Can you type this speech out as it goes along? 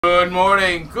Good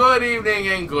morning, good evening,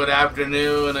 and good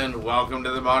afternoon, and welcome to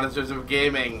the Monsters of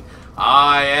Gaming.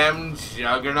 I am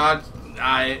Juggernaut.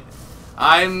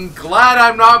 I'm glad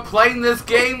I'm not playing this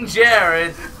game,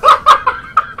 Jared.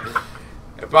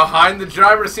 Behind the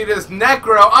driver's seat is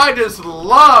Necro. I just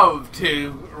love to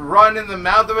run in the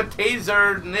mouth of a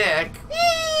taser, Nick.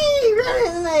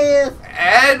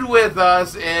 And with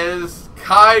us is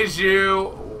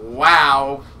KaijuK.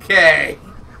 Wow, K.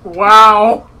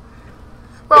 Wow.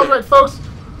 Well, right, folks,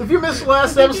 if you missed the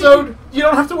last episode, you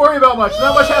don't have to worry about much.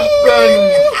 Not much happened.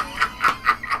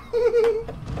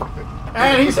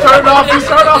 And he started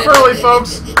off early,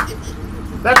 folks.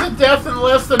 That's a death in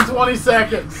less than 20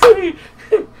 seconds.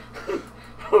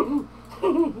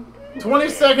 20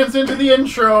 seconds into the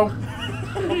intro,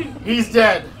 he's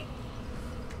dead.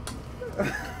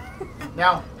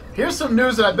 Now, here's some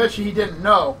news that I bet you he didn't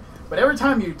know. But every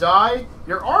time you die,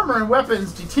 your armor and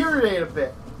weapons deteriorate a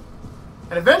bit.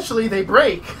 And eventually they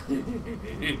break.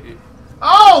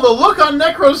 Oh, the look on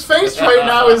Necro's face right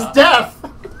now is death.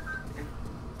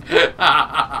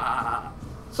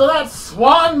 So that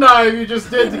swan dive you just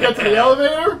did to get to the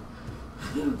elevator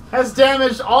has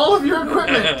damaged all of your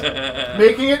equipment,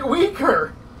 making it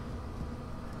weaker.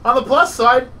 On the plus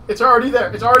side, it's already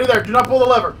there. It's already there. Do not pull the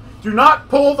lever. Do not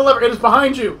pull the lever. It is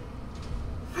behind you.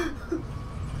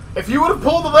 If you would have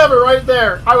pulled the lever right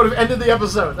there, I would have ended the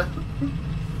episode.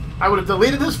 I would have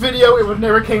deleted this video, it would have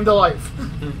never came to life.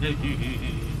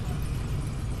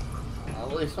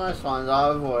 At least my swan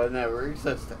dive would have never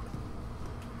existed.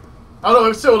 Oh no,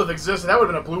 it still would have existed. That would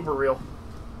have been a blooper reel.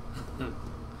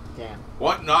 Damn.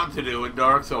 What not to do in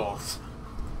Dark Souls?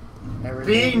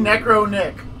 Be Necro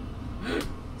Nick. I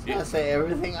was gonna say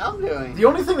everything I'm doing. The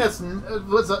only thing that's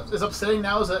is upsetting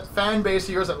now is that fan base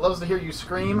of yours that loves to hear you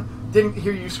scream didn't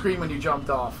hear you scream when you jumped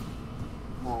off.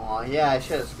 Aw, yeah, I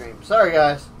should have screamed. Sorry,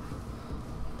 guys.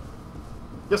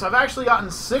 Yes, I've actually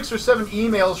gotten 6 or 7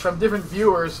 emails from different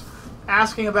viewers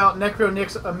asking about Necro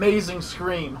Nick's amazing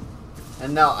scream.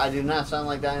 And no, I do not sound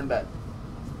like that in bed.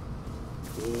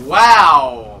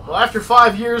 Wow. Well, after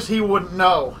 5 years, he wouldn't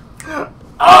know.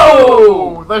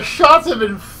 Oh! The shots have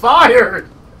been fired!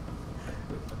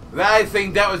 I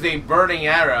think that was a burning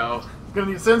arrow.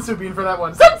 Gonna need Sensu Bean for that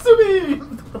one. Sensu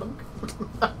Bean!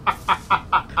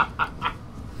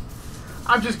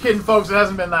 I'm just kidding, folks. It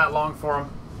hasn't been that long for him.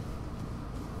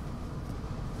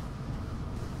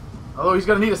 Although he's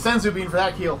gonna need a Sensu Bean for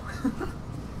that heal.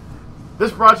 This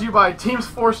brought to you by Teams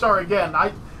 4-Star again.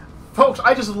 Folks,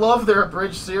 I just love their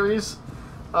Abridged series.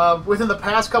 Within the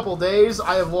past couple days,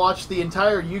 I have watched the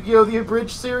entire Yu-Gi-Oh! The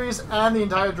Abridged series and the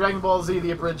entire Dragon Ball Z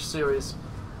The Abridged series.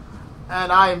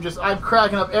 And I'm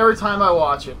cracking up every time I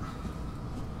watch it.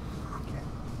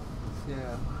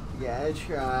 Yeah, it's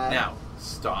right. Now,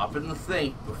 stop and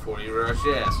think before you rush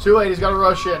in. It's too late, he's gotta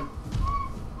rush in.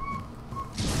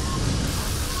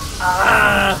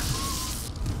 Ah!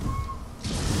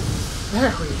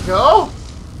 There we go!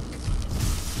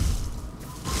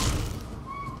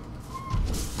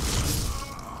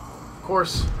 Of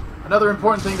course, another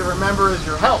important thing to remember is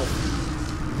your health.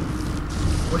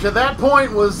 Which at that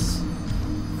point was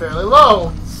fairly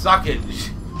low. Suckage.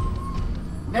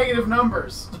 Negative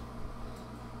numbers.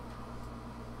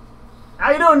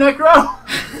 How you doing, Necro?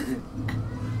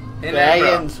 Hey,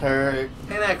 Dragon's Necro. hurt.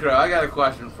 Hey, Necro, I got a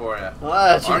question for you.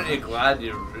 What? Aren't you glad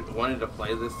you wanted to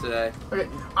play this today? Okay,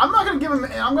 I'm not gonna give him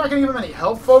any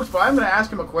help, folks, but I'm gonna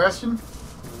ask him a question.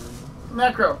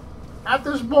 Necro, at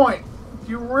this point,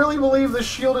 do you really believe this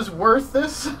shield is worth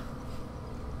this?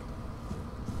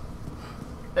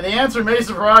 And the answer may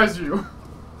surprise you.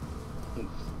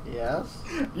 Yes?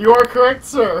 You are correct,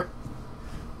 sir.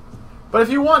 But if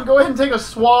you want, go ahead and take a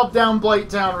swab down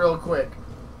Blight Town real quick.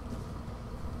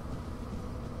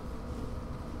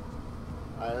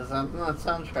 Why does that not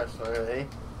sound trustworthy?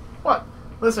 What?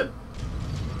 Listen.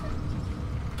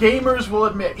 Gamers will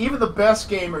admit, even the best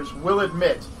gamers will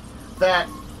admit, that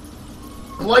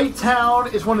Blight Town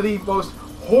is one of the most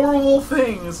horrible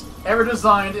things ever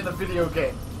designed in a video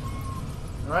game.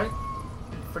 Alright?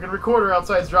 Freaking recorder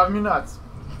outside is driving me nuts.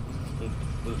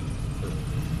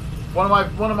 One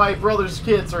of my brother's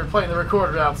kids are playing the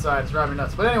recorder outside. It's driving me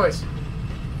nuts. But anyways,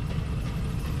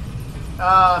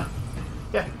 yeah,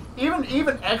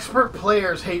 even expert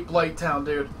players hate Blight Town,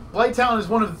 dude. Blight Town is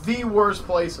one of the worst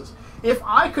places. If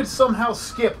I could somehow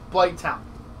skip Blight Town,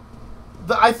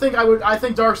 I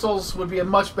think Dark Souls would be a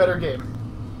much better game.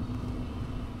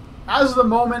 As of the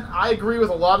moment, I agree with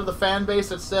a lot of the fan base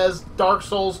that says Dark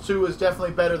Souls 2 is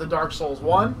definitely better than Dark Souls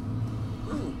 1.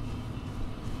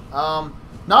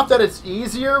 Not that it's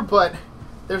easier, but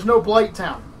there's no Blight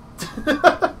Town.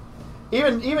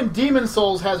 Even Demon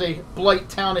Souls has a Blight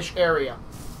Townish area.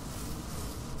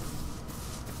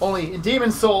 Only in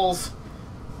Demon Souls,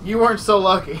 you weren't so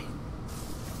lucky.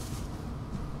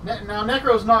 Now,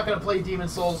 Necro's not going to play Demon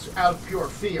Souls out of pure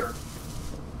fear.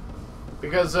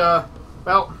 Because,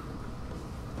 well,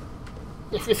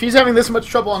 if he's having this much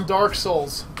trouble on Dark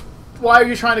Souls, why are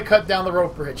you trying to cut down the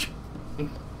rope bridge?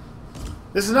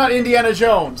 This is not Indiana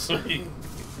Jones.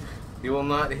 You will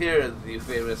not hear the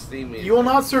famous theme music. You will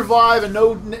not survive, and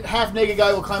no half-naked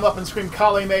guy will climb up and scream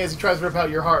Kali May as he tries to rip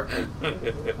out your heart.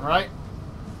 Alright?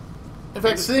 In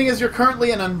fact, seeing as you're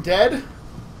currently an undead,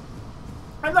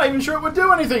 I'm not even sure it would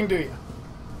do anything to you.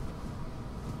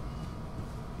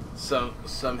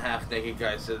 Some half-naked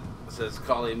guy says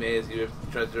Kali May as he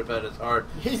tries to rip out his heart.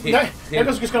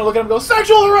 Necro's just going to look at him and go,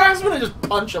 sexual harassment, and just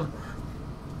punch him.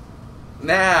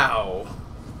 Now!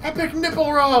 Epic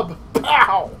nipple rub!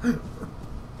 Pow!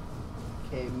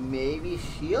 Okay, maybe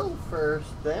shield first,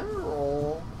 then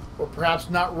roll. Or perhaps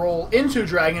not roll into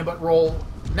dragon, but roll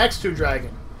next to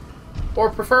dragon. Or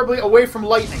preferably away from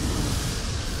lightning.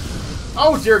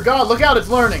 Oh dear God, look out, it's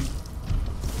learning.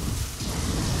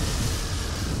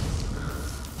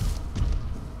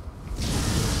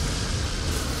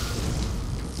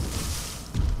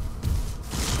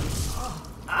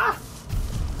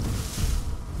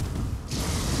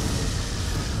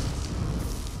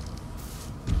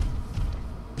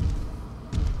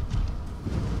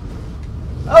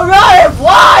 Oh no, it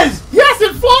flies! Yes,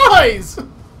 it flies!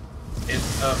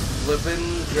 It's a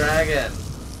flippin' dragon.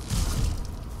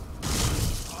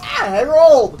 Ah, I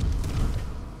rolled!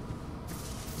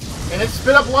 And it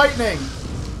spit up lightning.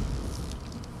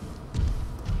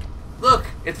 Look,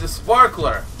 it's a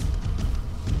sparkler.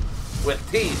 With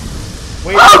teeth.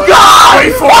 Wait, Oh God!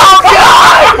 Wait for Oh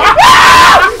God!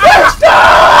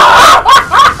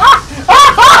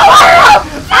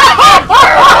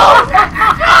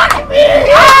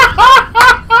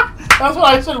 That's what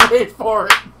I said, wait for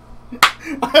it.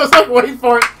 I was like, wait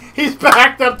for it. He's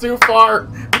backed up too far.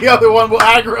 The other one will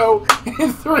aggro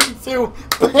in 3, 2,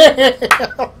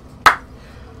 bam!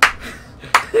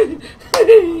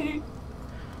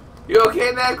 You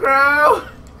okay, Necro?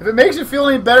 If it makes you feel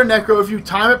any better, Necro, if you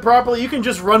time it properly, you can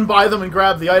just run by them and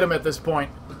grab the item at this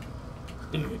point.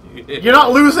 You're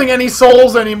not losing any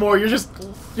souls anymore. You're just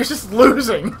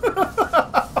losing.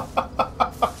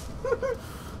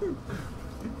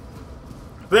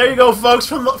 There you go, folks.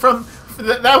 From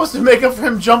that was to make up for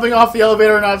him jumping off the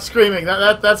elevator and not screaming.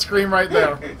 That scream right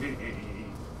there.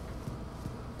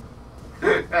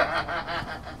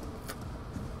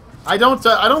 I don't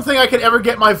think I could ever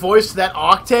get my voice to that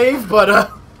octave,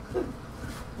 but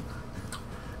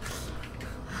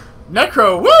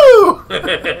Necro, woo!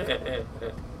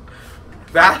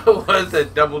 That was a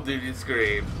double duty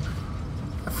scream.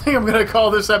 I think I'm gonna call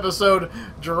this episode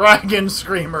Dragon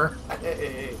Screamer.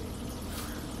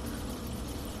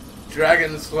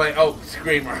 Dragon Slay. Oh,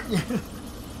 Screamer.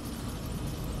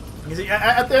 You see,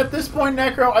 at this point,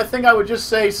 Necro, I think I would just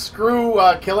say screw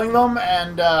killing them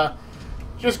and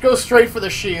just go straight for the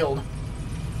shield.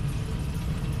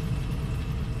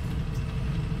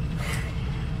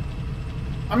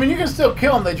 I mean, you can still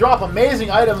kill them. They drop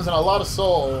amazing items and a lot of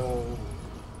souls.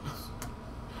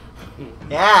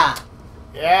 Yeah.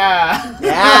 Yeah.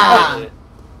 Yeah.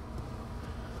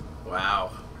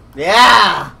 Wow.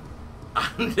 Yeah.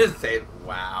 I'm just saying,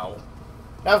 wow.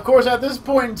 Now, of course, at this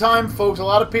point in time, folks, a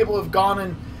lot of people have gone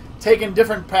and taken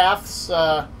different paths.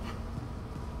 And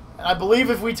I believe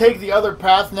if we take the other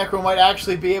path, Necro might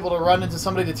actually be able to run into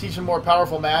somebody to teach him more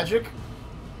powerful magic.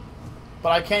 But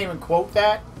I can't even quote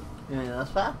that. You mean this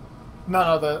path?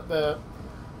 No, the...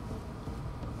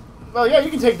 Well, yeah, you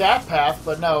can take that path,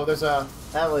 but no, there's a...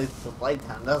 That leads to Blight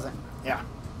Town, doesn't it? Yeah.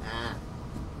 Nah.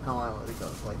 I don't want to go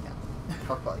to Blight Town.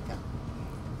 Fuck Blight Town.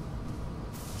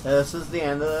 This is the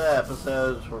end of the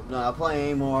episode. We're not playing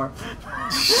anymore.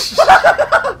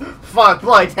 Fuck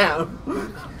Blight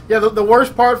Town. Yeah, the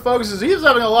worst part, folks, is he's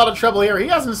having a lot of trouble here. He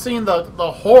hasn't seen the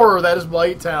horror that is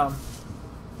Blight Town.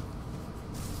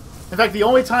 In fact, the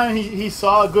only time he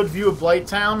saw a good view of Blight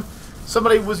Town,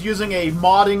 somebody was using a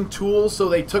modding tool, so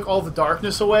they took all the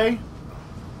darkness away.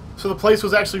 So the place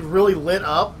was actually really lit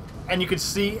up, and you could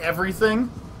see everything.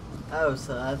 Oh,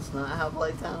 so that's not how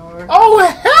Blight Town works? Oh,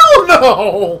 hell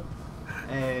no!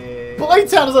 Hey. Blight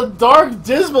Town is a dark,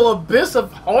 dismal abyss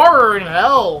of horror and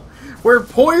hell, where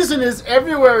poison is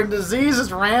everywhere and disease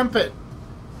is rampant.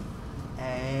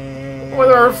 Hey. Where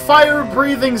there are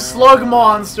fire-breathing slug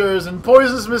monsters and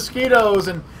poisonous mosquitoes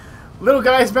and little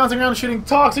guys bouncing around shooting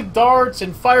toxic darts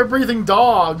and fire-breathing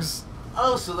dogs.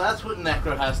 Oh, so that's what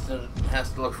Necro has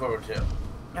to look forward to.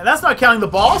 And that's not counting the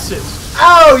bosses.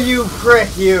 Oh, you prick,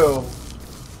 you!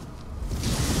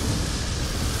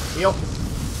 Heal.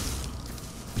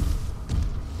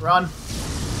 Run.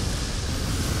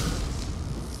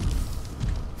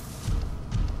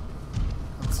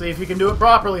 Let's see if you can do it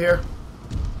properly here.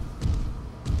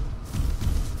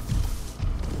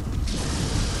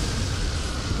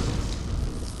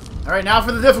 Alright, now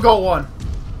for the difficult one.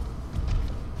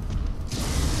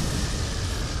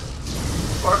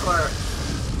 Parkour.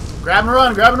 Grab and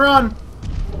run, grab and run.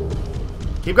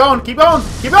 Keep going, keep going,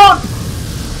 keep going!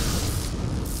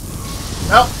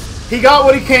 Well, he got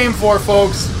what he came for,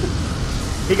 folks.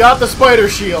 He got the spider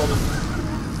shield.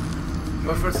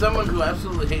 But for someone who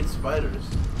absolutely hates spiders...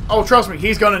 Oh, trust me,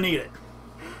 he's gonna need it.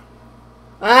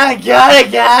 I got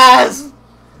it, guys!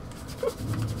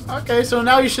 Okay, so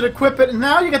now you should equip it, and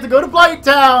now you get to go to Blight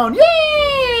Town!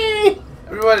 Yay!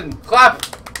 Everyone, clap!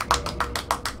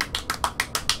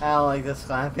 I don't like this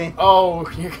clapping. Oh,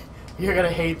 you're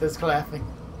gonna hate this clapping.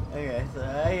 Okay, so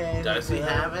I Does he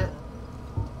have it?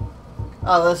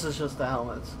 Oh, this is just the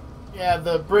helmets. Yeah,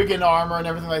 the brigand armor and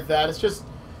everything like that. It's just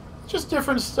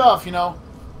different stuff, you know.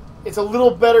 It's a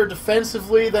little better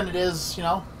defensively than it is, you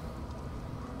know.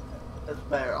 It's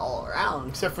better all around.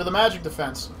 Except for the magic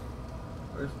defense.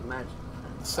 Where's the magic?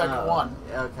 The second one.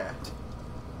 Yeah, okay.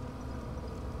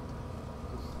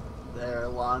 Is there a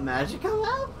lot of magic on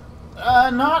that?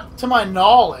 Not to my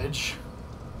knowledge.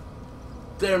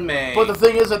 There may. But the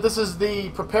thing is that this is the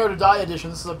Prepare to Die edition.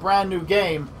 This is a brand new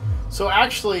game. So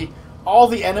actually, all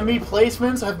the enemy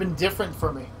placements have been different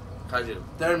for me. KaijuK.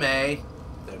 There may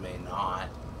not.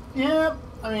 Yeah,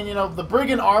 I mean, you know, the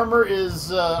brigand armor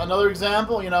is another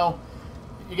example. You know,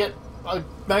 you get a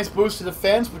nice boost to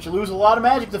defense, but you lose a lot of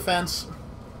magic defense.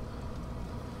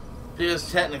 Because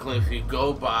technically, if you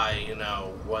go by, you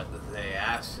know, what they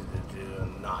asked you to do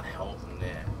and not help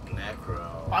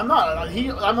Necro... I'm not.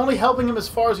 I'm only helping him as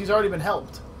far as he's already been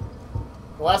helped.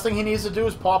 The last thing he needs to do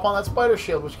is pop on that spider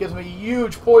shield, which gives him a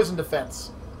huge poison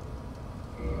defense.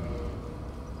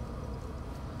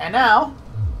 And now...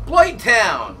 Blight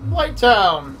Town! Blight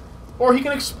Town! Or he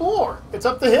can explore. It's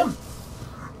up to him.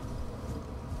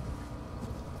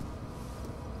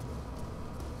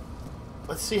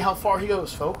 Let's see how far he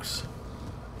goes, folks.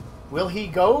 Will he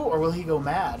go, or will he go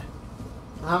mad?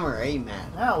 I'm already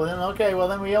mad. Yeah, well then, okay, well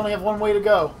then we only have one way to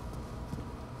go.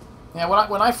 Yeah,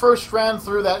 when I first ran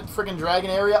through that freaking dragon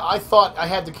area, I thought I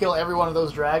had to kill every one of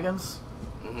those dragons.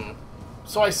 Mm-hmm.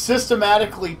 So I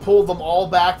systematically pulled them all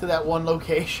back to that one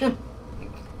location.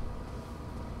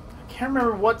 I can't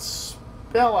remember what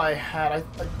spell I had.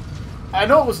 I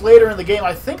know it was later in the game.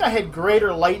 I think I had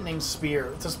Greater Lightning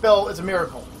Spear. It's a spell, it's a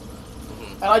miracle.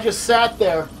 And I just sat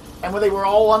there, and when they were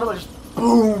all on them, I just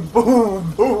boom,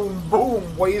 boom, boom,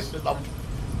 boom, wasted them.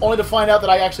 Only to find out that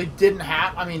I actually didn't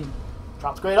have... I mean,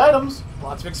 drops great items,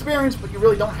 lots of experience, but you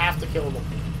really don't have to kill them.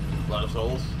 A lot of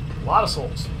souls. A lot of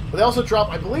souls. But they also drop...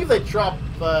 I believe they drop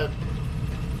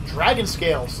dragon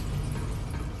scales,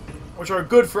 which are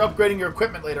good for upgrading your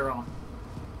equipment later on.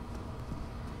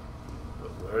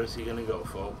 But where is he going to go,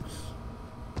 folks?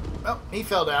 Oh, he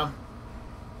fell down.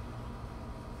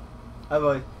 Oh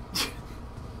boy.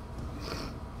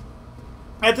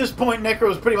 At this point,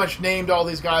 Necro's pretty much named all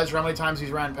these guys for how many times he's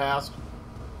ran past.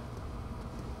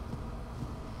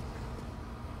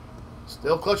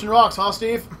 Still clutching rocks, huh,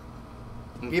 Steve?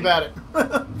 Keep at it.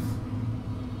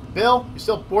 Bill, you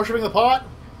still worshipping the pot?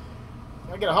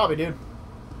 Gotta get a hobby, dude.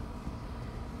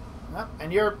 Yep,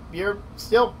 and you're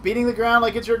still beating the ground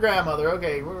like it's your grandmother.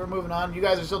 Okay, we're moving on. You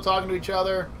guys are still talking to each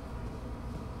other.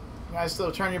 You guys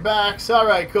still turn your backs.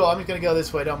 Alright, cool. I'm just gonna go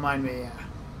this way. Don't mind me. Yeah.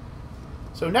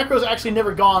 So Necro's actually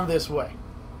never gone this way.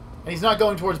 And he's not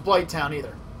going towards Blight Town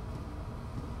either.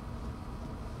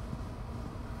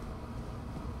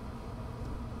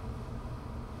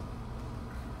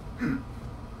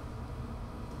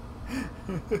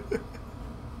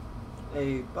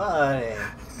 Hey, buddy.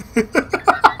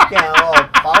 Get a little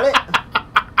buddy.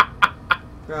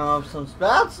 Throw up some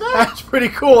spouts there. That's pretty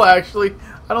cool, actually.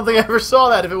 I don't think I ever saw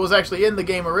that if it was actually in the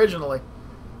game originally.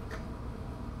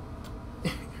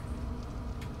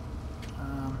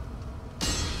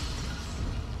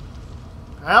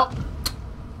 Well,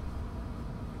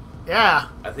 yeah.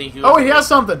 I think he Oh, wait, he has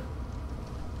something.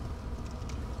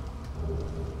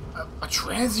 A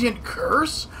transient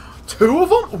curse? 2 of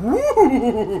them?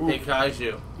 Ooh. Hey,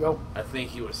 Kaiju. Yo. I think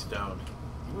he was stoned.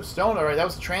 He was stoned, alright. That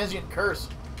was a transient curse.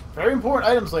 Very important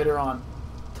items later on.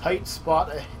 Tight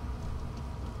spot.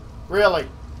 Really?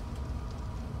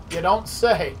 You don't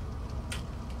say.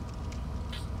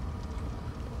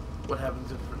 What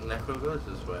happens if Necro goes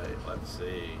this way? Let's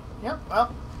see. Yep,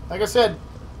 well, like I said,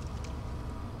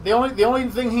 The only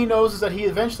thing he knows is that he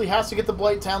eventually has to get to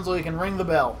Blight Town so he can ring the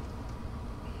bell.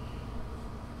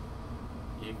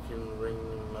 You can ring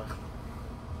my...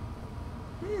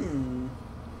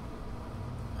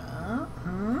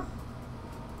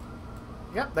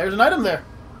 Yep, there's an item there.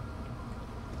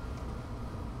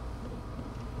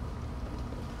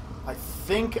 I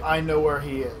think I know where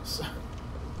he is.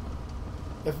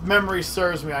 If memory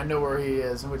serves me, I know where he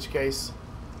is, in which case...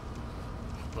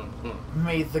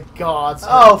 May the gods...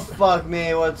 Oh, fuck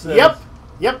me, what's this?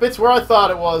 Yep, it's where I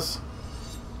thought it was.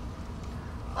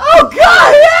 Oh,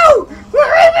 God, no!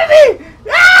 We're raping me!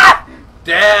 Ah!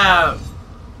 Damn!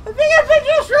 I think I've been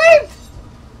just raped!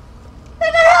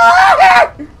 Get the hell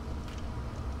out of here!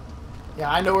 Yeah,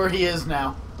 I know where he is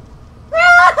now.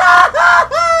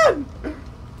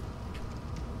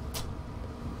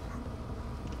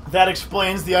 That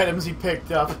explains the items he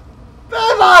picked up.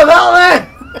 Come on, help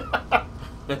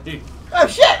me! Oh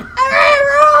shit!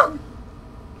 I ran wrong!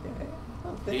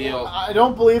 Okay. Heal. I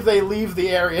don't believe they leave the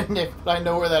area, Nick, but I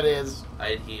know where that is.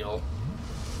 I'd heal.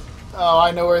 Oh,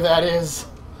 I know where that is.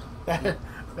 That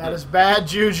is bad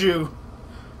juju.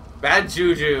 Bad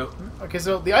juju. Okay,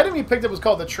 so the item he picked up was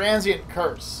called the Transient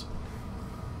Curse.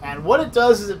 And what it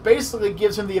does is it basically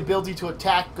gives him the ability to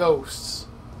attack ghosts.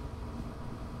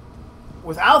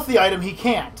 Without the item, he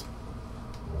can't.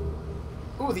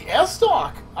 Ooh, the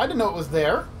S-Stock! I didn't know it was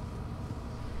there.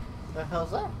 The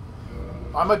hell's that?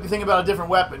 I might be thinking about a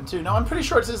different weapon, too. No, I'm pretty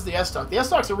sure it says the S-Stock. The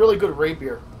S-Stock's a really good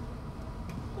rapier.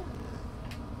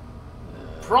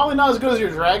 Probably not as good as your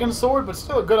Dragon Sword, but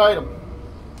still a good item.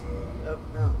 Oh,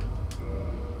 no.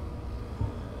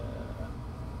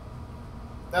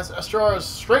 That's Astrara's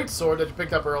straight sword that you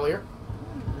picked up earlier.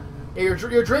 Yeah,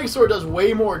 your Drake Sword does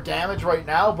way more damage right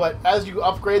now, but as you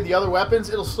upgrade the other weapons,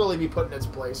 it'll slowly be put in its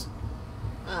place.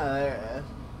 Oh, there it is.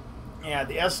 Yeah,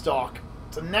 the S-Stock.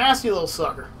 It's a nasty little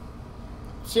sucker.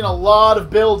 I've seen a lot of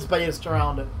builds based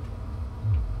around it.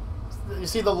 You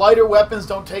see, the lighter weapons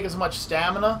don't take as much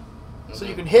stamina, so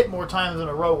you can hit more times in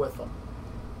a row with them.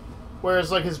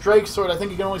 Whereas, like, his Drake Sword, I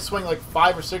think you can only swing, like,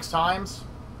 5 or 6 times.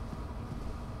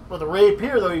 With a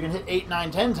Rapier, though, you can hit 8,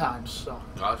 9, 10 times, so...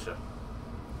 Gotcha.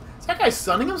 Is that guy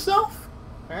sunning himself?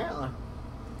 Apparently.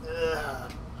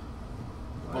 Ugh.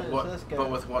 What is this guy? But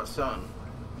with what sun?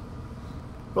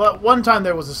 Well, at one time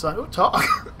there was a sun. Ooh, talk.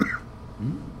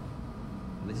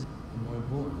 This is more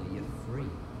importantly, you're free.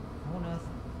 How on earth?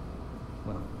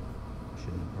 Well, I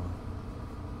shouldn't have cried.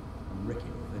 I'm Ricky,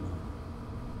 isn't I?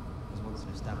 I was once an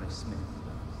established smith.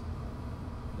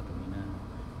 Look at me now.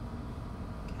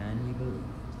 Can you believe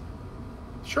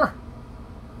it? Sure.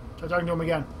 Try talking to him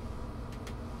again.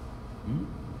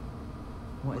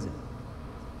 What is it?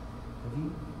 Have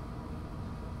you?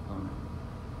 Oh no.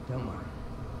 Don't worry.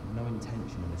 No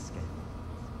intention of escape.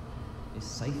 It's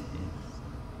safe here.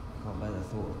 Can't bear the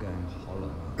thought of going hollow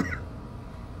out there.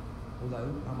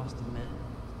 Although, I must admit,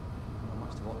 I'm not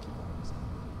much to occupy myself.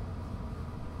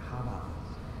 How about this?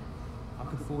 I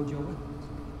could forge your weapons,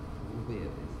 albeit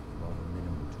with rather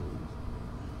minimal tools.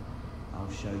 I'll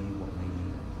show you what may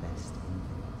be best in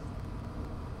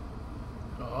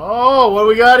things. Oh, what do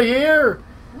we got here?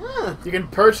 Huh. You can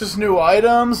purchase new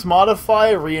items, modify,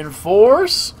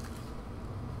 reinforce.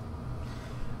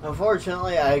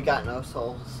 Unfortunately, I got no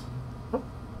souls.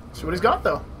 See what he's got,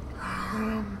 though.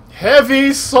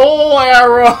 Heavy Soul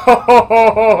Arrow!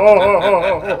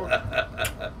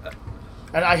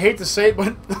 And I hate to say it,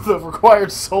 but the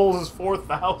required souls is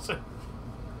 4,000.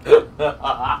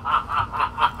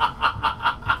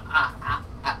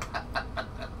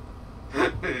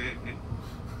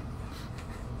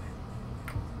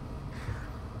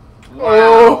 Wow.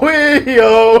 Oh,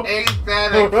 wee-yo! Ain't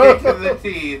that a kick in the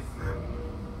teeth?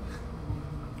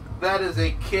 That is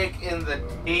a kick in the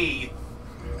teeth.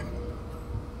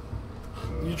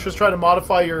 You just try to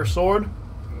modify your sword?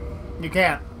 You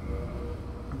can't.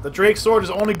 The Drake sword is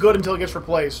only good until it gets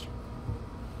replaced.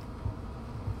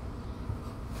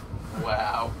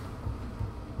 Wow.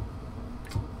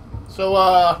 So,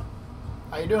 how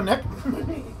you doing, Nick?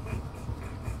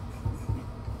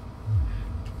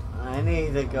 I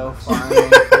need to go farming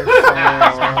for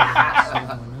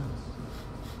souls.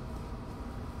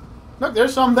 Look,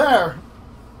 there's some there.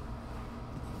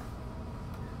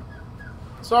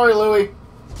 Sorry, Louie.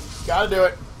 Gotta do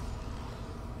it.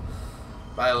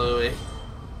 Bye, Louie.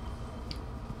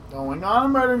 Going on a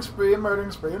murdering spree, a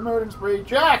murdering spree, a murdering spree.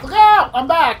 Jack, look out! I'm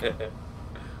back!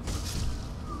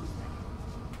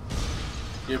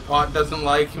 Your pot doesn't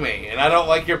like me, and I don't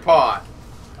like your pot.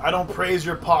 I don't praise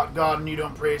your pot god and you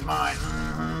don't praise mine.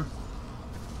 Mm-hmm.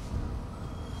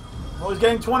 Well, he's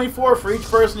getting 24 for each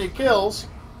person he kills.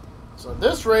 So at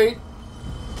this rate,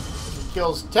 if he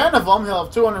kills 10 of them, he'll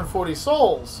have 240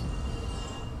 souls.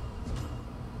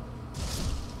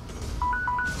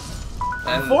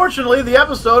 And Unfortunately, the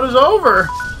episode is over.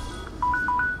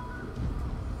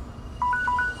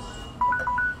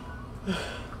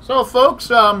 So,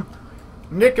 folks,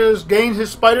 Nick has gained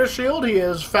his spider shield. He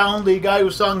has found the guy who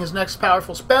sung his next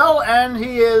powerful spell, and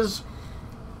he is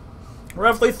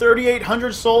roughly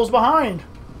 3,800 souls behind.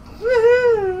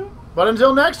 Woohoo! But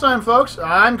until next time, folks,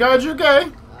 I'm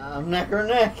KaijuK. I'm Necro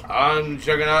Nick. I'm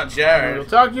Juggernaut We'll Jared.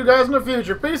 talk to you guys in the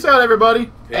future. Peace out, everybody.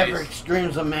 Peace. Epic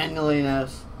extremes of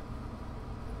manliness.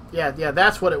 Yeah,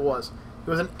 that's what it was. It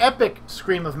was an epic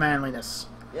scream of manliness.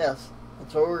 Yes,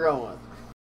 that's what we're going with.